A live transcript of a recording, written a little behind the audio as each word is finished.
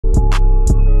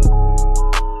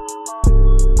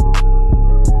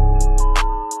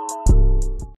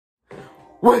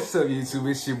What's up, YouTube?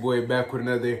 It's your boy back with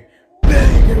another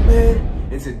banger,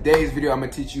 man. In today's video, I'm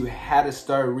gonna teach you how to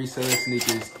start reselling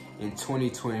sneakers in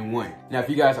 2021. Now, if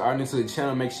you guys are new to the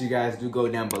channel, make sure you guys do go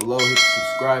down below, hit the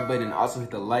subscribe button, and also hit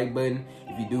the like button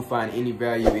if you do find any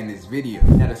value in this video.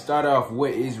 Now, to start off,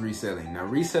 what is reselling? Now,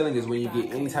 reselling is when you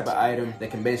get any type of item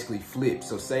that can basically flip.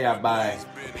 So say I buy a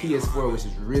PS4, which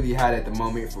is really hot at the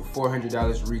moment, for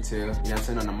 $400 retail. You know what I'm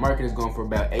saying? On the market, it's going for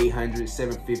about $800,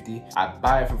 $750. I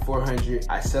buy it for $400,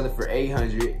 I sell it for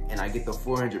 $800, and I get the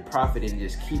 $400 profit and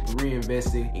just keep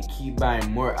reinvesting and keep buying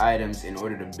more items in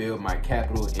order to build my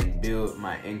capital and build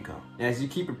my income. Now, as you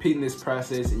keep repeating this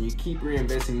process and you keep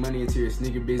reinvesting money into your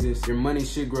sneaker business, your money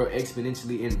should grow exponentially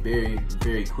and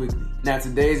very quickly. Now,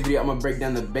 today's video, I'm gonna break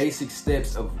down the basic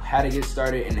steps of how to get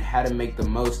started and how to make the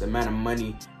most amount of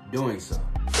money doing so.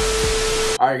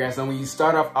 Alright guys, so when you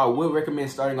start off, I would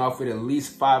recommend starting off with at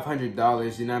least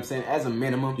 $500, you know what I'm saying, as a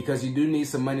minimum, because you do need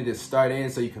some money to start in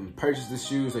so you can purchase the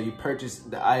shoes or you purchase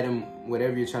the item,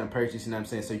 whatever you're trying to purchase, you know what I'm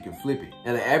saying, so you can flip it.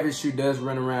 Now, the average shoe does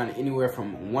run around anywhere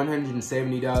from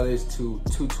 $170 to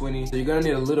 $220, so you're gonna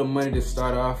need a little money to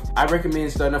start off. I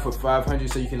recommend starting off with $500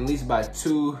 so you can at least buy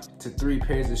 2 to 3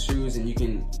 pairs of shoes and you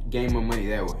can gain more money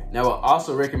that way. Now, I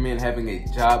also recommend having a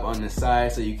job on the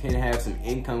side so you can have some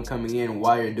income coming in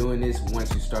while you're doing this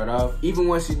once you start off. Even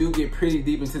once you do get pretty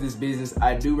deep into this business,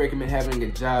 I do recommend having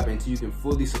a job until you can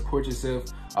fully support yourself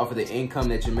off of the income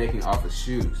that you're making off of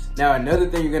shoes. Now, another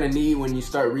thing you're gonna need when you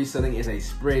start reselling is a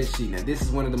spreadsheet. Now, this is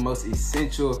one of the most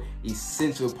essential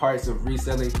parts of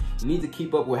reselling. You need to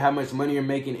keep up with how much money you're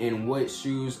making and what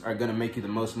shoes are gonna make you the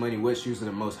most money, what shoes are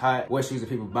the most hot, what shoes are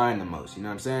people buying the most, you know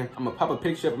what I'm saying? I'm gonna pop a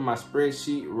picture up of my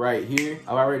spreadsheet right here.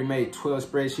 I've already made 12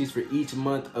 spreadsheets for each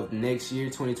month of next year,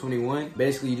 2021.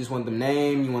 Basically, you just want the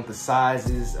name, you want the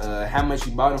sizes, how much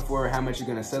you bought them for, how much you're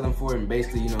gonna sell them for, and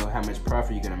basically, you know, how much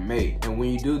profit you're gonna make. And when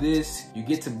you do this, you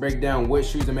get to break down what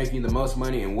shoes are making you the most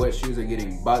money and what shoes are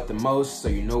getting bought the most, so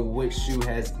you know which shoe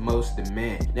has the most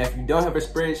demand. Now, if you don't have a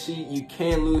spreadsheet, you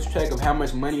can lose track of how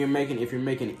much money you're making if you're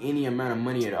making any amount of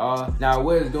money at all. Now, I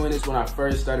was doing this when I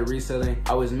first started reselling.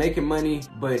 I was making money,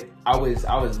 but I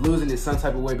was losing it some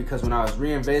type of way because when I was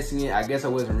reinvesting it, I guess I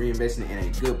wasn't reinvesting in a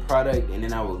good product, and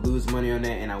then I would lose money on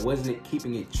that, and I wasn't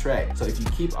keeping it tracked. So if you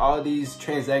keep all these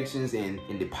transactions and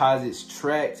deposits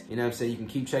tracked, you know what I'm saying, you can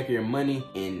keep track of your money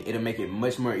and it'll make it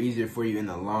much more easier for you in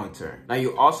the long term. Now,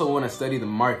 you also want to study the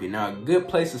market. Now, a good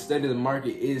place to study the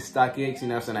market is StockX, you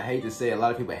know what I'm saying? I hate to say it, a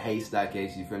lot of people hate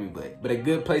StockX, you feel me? But a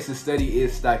good place to study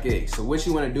is StockX. So what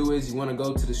you want to do is you want to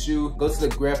go to the shoe, go to the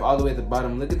graph all the way at the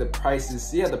bottom, look at the prices,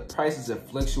 see how the prices have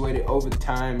fluctuated over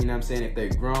time, you know what I'm saying? If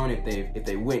they've grown, if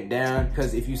they went down,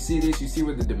 because if you see this, you see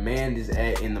where the demand is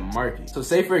at in the market. So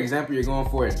say, for example, you're going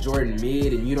for a Jordan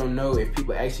mid and you don't know if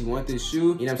people actually want this shoe, you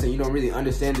know what I'm saying? You don't really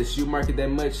understand the shoe market that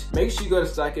much. Make sure you go to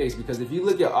StockX, because if you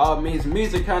look at all mids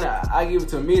are kind of, I give it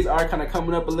to mids are kind of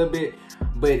coming up a little bit,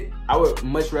 but I would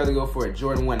much rather go for a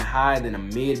Jordan 1 high than a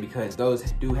mid, because those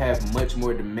do have much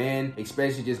more demand,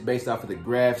 especially just based off of the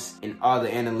graphs and all the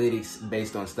analytics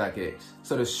based on StockX.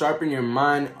 So to sharpen your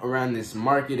mind around this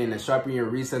market and to sharpen your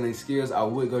reselling skills, I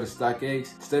would go to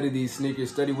StockX, study these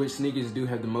sneakers, study which sneakers do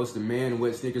have the most demand,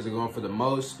 what sneakers are going for the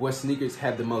most, what sneakers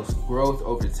have the most growth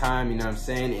over time, you know what I'm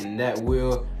saying? And that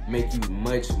will make you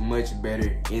much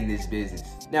better in this business.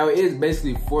 Now, it is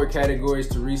basically 4 categories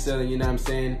to reselling, you know what I'm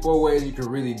saying? 4 ways you can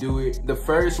really do it. The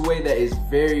first way that is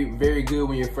very good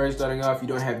when you're first starting off, you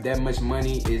don't have that much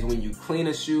money, is when you clean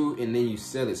a shoe and then you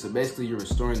sell it. So basically, you're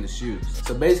restoring the shoes.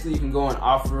 So basically, you can go on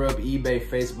OfferUp, eBay,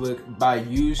 Facebook, buy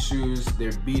used shoes.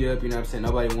 They're beat up, you know what I'm saying?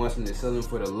 Nobody wants them, they're selling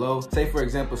for the low. Say, for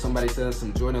example, somebody's selling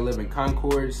some Jordan 11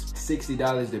 Concords,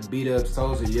 $60, they're beat up,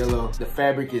 soles are yellow, the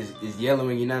fabric is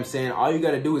yellowing, you know what I'm saying? All you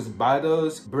gotta do is buy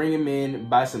those, bring them in,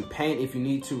 buy some paint if you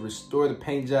need to restore the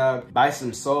paint job, buy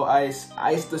some sole ice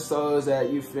the soles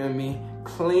out, you feel me?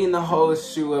 Clean the whole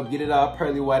shoe up, get it all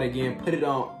pearly white again, put it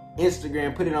on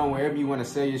Instagram, put it on wherever you want to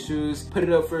sell your shoes. Put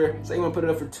it up for, say you want to put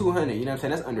it up for $200, you know what I'm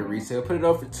saying? That's under resale. Put it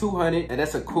up for $200, and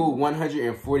that's a cool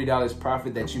 $140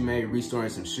 profit that you made restoring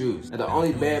some shoes. Now, the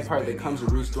only bad part that comes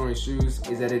with restoring shoes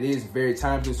is that it is very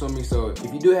time consuming. So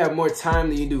if you do have more time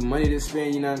than you do money to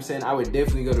spend, you know what I'm saying, I would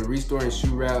definitely go the restoring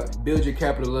shoe route, build your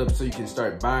capital up so you can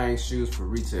start buying shoes for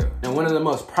retail. Now, one of the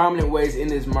most prominent ways in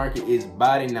this market is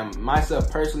botting. Now,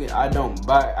 myself personally, I don't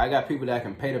bot. I got people that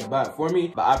can pay to bot for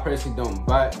me, but I personally don't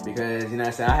bot. because, you know what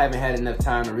I'm saying, I haven't had enough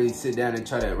time to really sit down and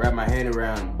try to wrap my hand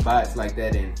around bots like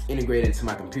that and integrate it into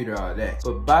my computer, all that.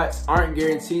 But bots aren't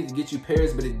guaranteed to get you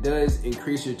pairs, but it does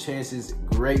increase your chances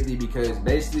greatly, because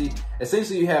basically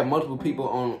essentially you have multiple people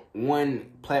on one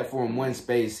platform, one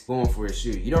space going for a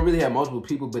shoe. You don't really have multiple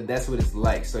people, but that's what it's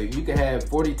like. So you can have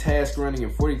 40 tasks running,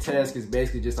 and 40 tasks is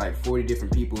basically just like 40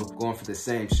 different people going for the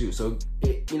same shoe. So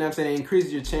you know what I'm saying, it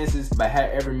increases your chances by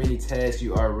however many tasks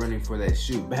you are running for that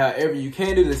shoe. But however, you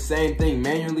can do the same thing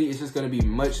manually. It's just going to be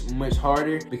much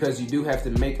harder, because you do have to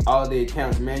make all the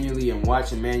accounts manually and watch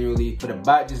them manually. But a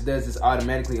bot just does this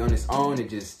automatically on its own. It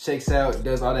just checks out,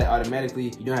 does all that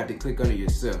automatically. You don't have to click on it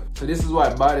yourself. So this is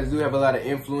why bots do have a lot of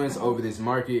influence over this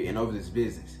market and over this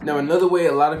business. Now, another way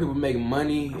a lot of people make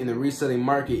money in the reselling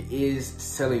market is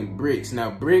selling bricks.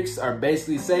 Now, bricks are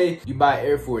basically, say you buy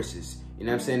Air Forces, you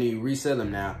know what I'm saying, you resell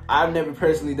them. Now, I've never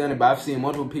personally done it, but I've seen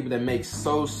multiple people that make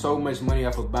so much money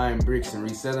off of buying bricks and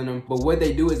reselling them. But what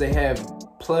they do is they have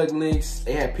plug links,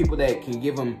 they have people that can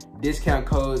give them discount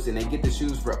codes, and they get the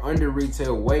shoes for under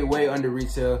retail, way under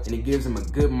retail, and it gives them a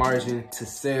good margin to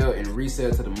sell and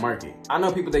resell to the market. I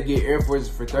know people that get Air Forces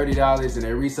for $30 and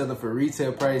they resell them for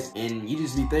retail price, and you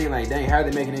just be thinking like, dang, how are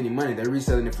they making any money? They're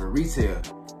reselling it for retail.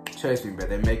 Trust me, bro,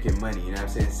 they're making money, you know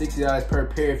what I'm saying? $60 per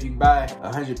pair. If you buy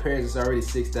 100 pairs, it's already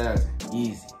 $6,000.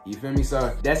 Easy. You feel me?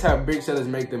 So that's how brick sellers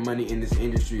make their money in this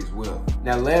industry as well.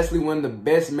 Now, lastly, one of the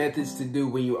best methods to do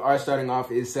when you are starting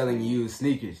off is selling used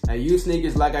sneakers. Now, used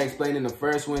sneakers, like I explained in the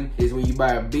first one, is when you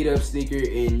buy a beat up sneaker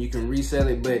and you can resell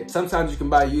it. But sometimes you can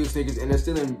buy used sneakers and they're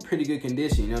still in pretty good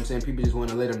condition. You know what I'm saying? People just want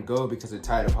to let them go because they're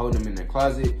tired of holding them in their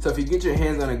closet. So if you get your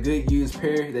hands on a good used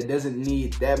pair that doesn't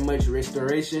need that much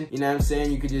restoration, you know what I'm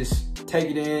saying, you could just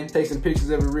take it in, take some pictures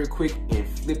of it real quick, and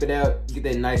flip it out, get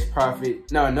that nice profit.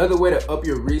 Now, another way to up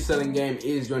your reselling game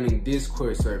is joining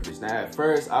Discord servers. Now, at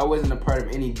first, I wasn't a part of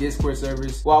any Discord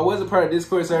servers. Well, I was a part of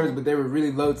Discord servers, but they were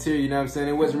really low tier, you know what I'm saying?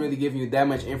 It wasn't really giving you that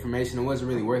much information. It wasn't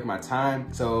really worth my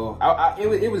time. So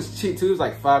it was cheap too. It was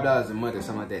like $5 a month or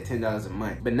something like that, $10 a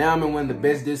month. But now I'm in one of the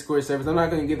best Discord servers. I'm not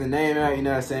gonna give the name out, you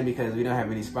know what I'm saying, because we don't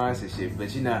have any sponsorship,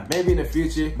 but you know, maybe in the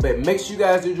future. But make sure you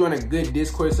guys do join a good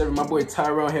Discord server. My boy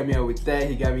Tyrone helped me out with that.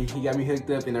 He got me hooked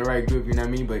up in the right group, you know what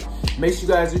I mean? But make sure you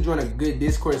guys do join a good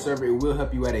Discord server. It will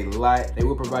help you out a lot. They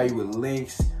will provide you with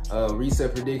links,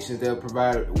 reset predictions. They'll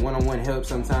provide one-on-one help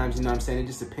sometimes, you know what I'm saying? It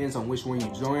just depends on which one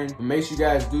you join. But make sure you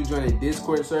guys do join a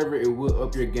Discord server. It will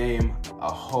up your game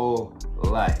a whole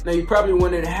lot. Now, you probably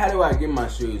wondered, how do I get my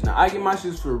shoes? Now, I get my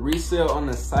shoes for resale on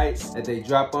the sites that they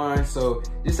drop on. So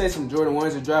just say some Jordan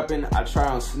 1s are dropping, I try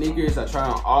on sneakers, I try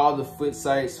on all the foot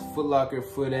sites, Foot Locker,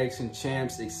 Foot Action,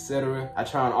 Champs, etc. I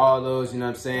try on all those, you know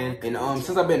what I'm saying? And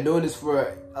since I've been doing this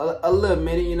for a little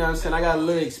minute, you know what I'm saying, I got a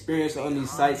little experience on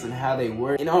these sites and how they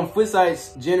work. And on foot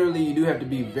sites, generally you do have to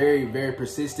be very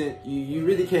persistent. You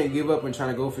really can't give up when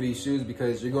trying to go for these shoes,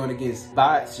 because you're going against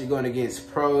bots, you're going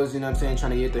against pros, you know what I'm saying,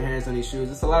 trying to get their hands on these shoes.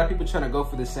 It's a lot of people trying to go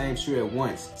for the same shoe at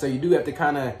once. So you do have to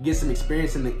kind of get some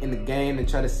experience in the game and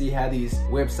try to see how these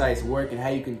websites work and how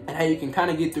you can kind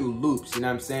of get through loops, you know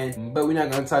what I'm saying? But we're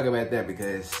not gonna talk about that,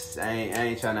 because I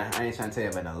ain't trying to tell you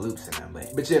about no loops and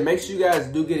nothing. But yeah, make sure you guys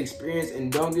do get experience,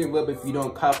 and don't give up if you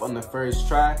don't cop on the first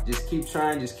try. Just keep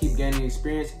trying, just keep gaining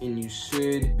experience, and you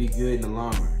should be good in the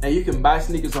long run. Now, you can buy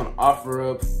sneakers on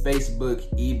OfferUp, Facebook,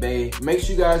 eBay. Make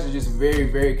sure you guys are just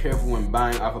very careful when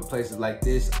buying off of places like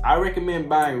this. I recommend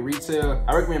buying retail.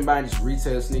 I recommend buying just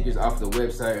retail sneakers off the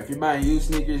website. If you're buying used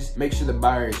sneakers, make sure the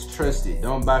buyer is trusted.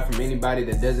 Don't buy from anybody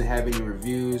that doesn't have any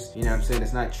reviews, you know what I'm saying,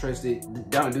 it's not trusted.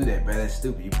 Don't do that, bro, that's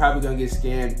stupid. You're probably gonna get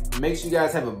scammed. Make sure you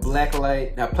guys have a black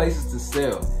light. Now, places to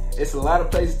sell. It's a lot of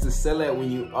places to sell at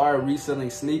when you are reselling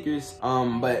sneakers,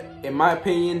 but in my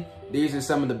opinion, these are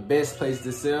some of the best places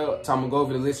to sell. So I'm gonna go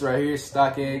over the list right here.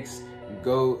 StockX,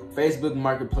 Go, Facebook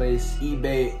Marketplace,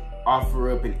 eBay,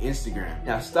 OfferUp, and Instagram.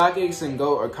 Now, StockX and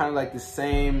Go are kind of like the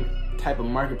same type of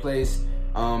marketplace,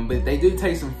 but they do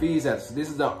take some fees out. So this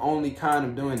is the only kind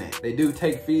of doing that. They do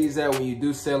take fees out when you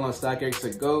do sell on StockX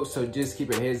or Go, so just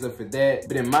keep a heads up for that.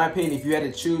 But in my opinion, if you had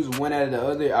to choose one out of the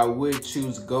other, I would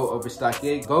choose Go over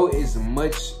StockX. Go is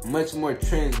much more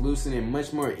translucent and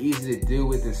much more easy to deal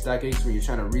with than StockX when you're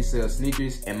trying to resell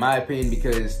sneakers, in my opinion,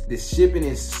 because the shipping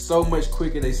is so much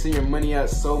quicker. They send your money out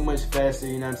so much faster,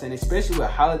 you know what I'm saying? Especially with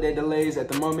holiday delays at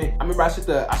the moment. I remember I shipped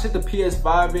the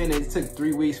PS5 in, and it took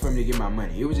 3 weeks for me to get my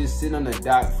money. It was just sitting on the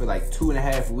dock for like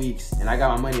 2.5 weeks, and I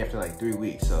got my money after like 3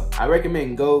 weeks. So I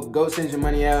recommend Go send your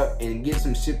money out and get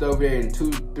some shipped over there in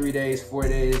 2, 3 days, 4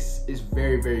 days. It's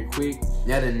very quick.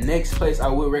 Now, the next place I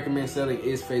would recommend selling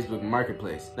is Facebook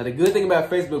Marketplace. Now, the good thing about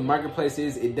Facebook Marketplace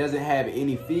is it doesn't have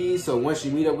any fees. So once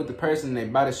you meet up with the person and they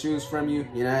buy the shoes from you,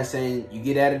 you know what I'm saying, you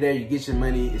get out of there, you get your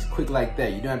money. It's quick like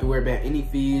that. You don't have to worry about any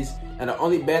fees. And the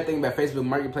only bad thing about Facebook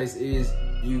Marketplace is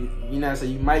you know what I'm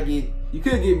saying, you might get you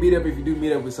could get beat up if you do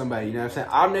meet up with somebody, you know what I'm saying?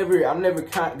 I've never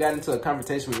got into a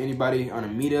confrontation with anybody on a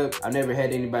meetup. I've never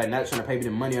had anybody not trying to pay me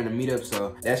the money on a meetup,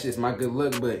 so that's just my good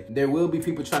luck. But there will be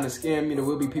people trying to scam you. There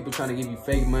will be people trying to give you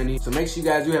fake money. So make sure you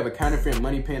guys do have a counterfeit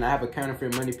money pin. I have a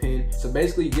counterfeit money pin. So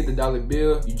basically you get the dollar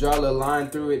bill, you draw a little line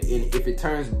through it, and if it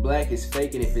turns black, it's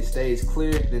fake, and if it stays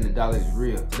clear, then the dollar is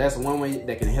real. So that's one way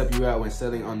that can help you out when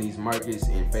selling on these markets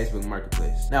in Facebook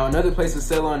Marketplace. Now another place to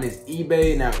sell on is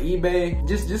eBay. Now eBay,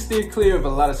 just steer clear of a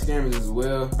lot of scammers as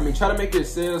well. I mean, try to make your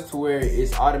sales to where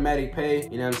it's automatic pay,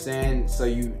 you know what I'm saying? So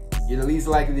you're the least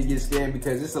likely to get scammed,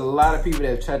 because there's a lot of people that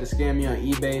have tried to scam you on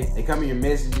eBay. They come in your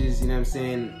messages, you know what I'm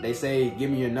saying? They say,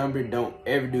 give me your number. Don't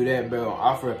ever do that, bro.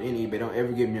 On OfferUp in eBay, don't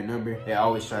ever give me your number. They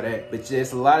always try that. But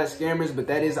just a lot of scammers, but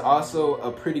that is also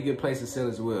a pretty good place to sell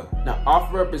as well. Now,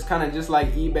 OfferUp is kind of just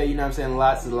like eBay, you know what I'm saying?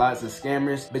 Lots and lots of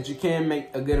scammers, but you can make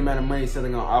a good amount of money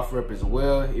selling on OfferUp as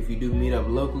well if you do meet up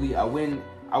locally. I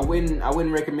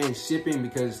wouldn't recommend shipping,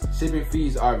 because shipping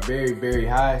fees are very, very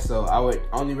high. So I would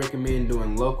only recommend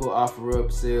doing local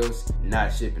OfferUp sales,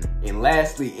 not shipping. And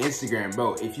lastly, Instagram,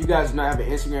 bro. If you guys do not have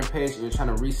an Instagram page and you're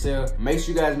trying to resell, make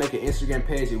sure you guys make an Instagram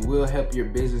page. It will help your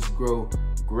business grow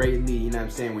greatly, you know what I'm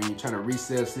saying? When you're trying to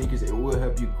resell sneakers, it will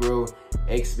help you grow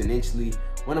exponentially.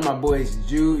 One of my boys,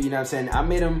 Jew, you know what I'm saying? I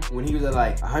met him when he was at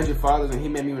like 100 followers, and he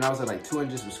met me when I was at like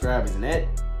 200 subscribers, and that,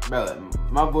 bro,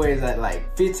 my boy is at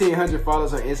like 1,500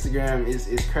 followers on Instagram.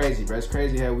 It's crazy, bro. It's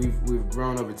crazy how we've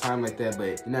grown over time like that.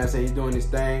 But you know what I'm saying? He's doing his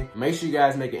thing. Make sure you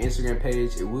guys make an Instagram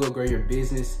page. It will grow your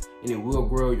business, and it will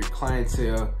grow your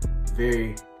clientele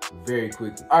very, very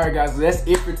quickly. All right, guys, so that's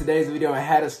it for today's video on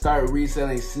how to start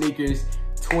reselling sneakers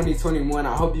 2021.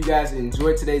 I hope you guys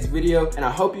enjoyed today's video, and I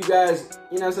hope you guys,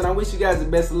 you know what I'm saying, I wish you guys the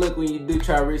best of luck when you do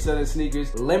try reselling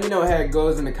sneakers. Let me know how it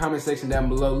goes in the comment section down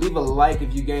below. Leave a like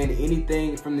if you gained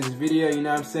anything from this video, you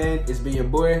know what I'm saying? It's been your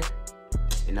boy,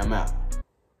 and I'm out.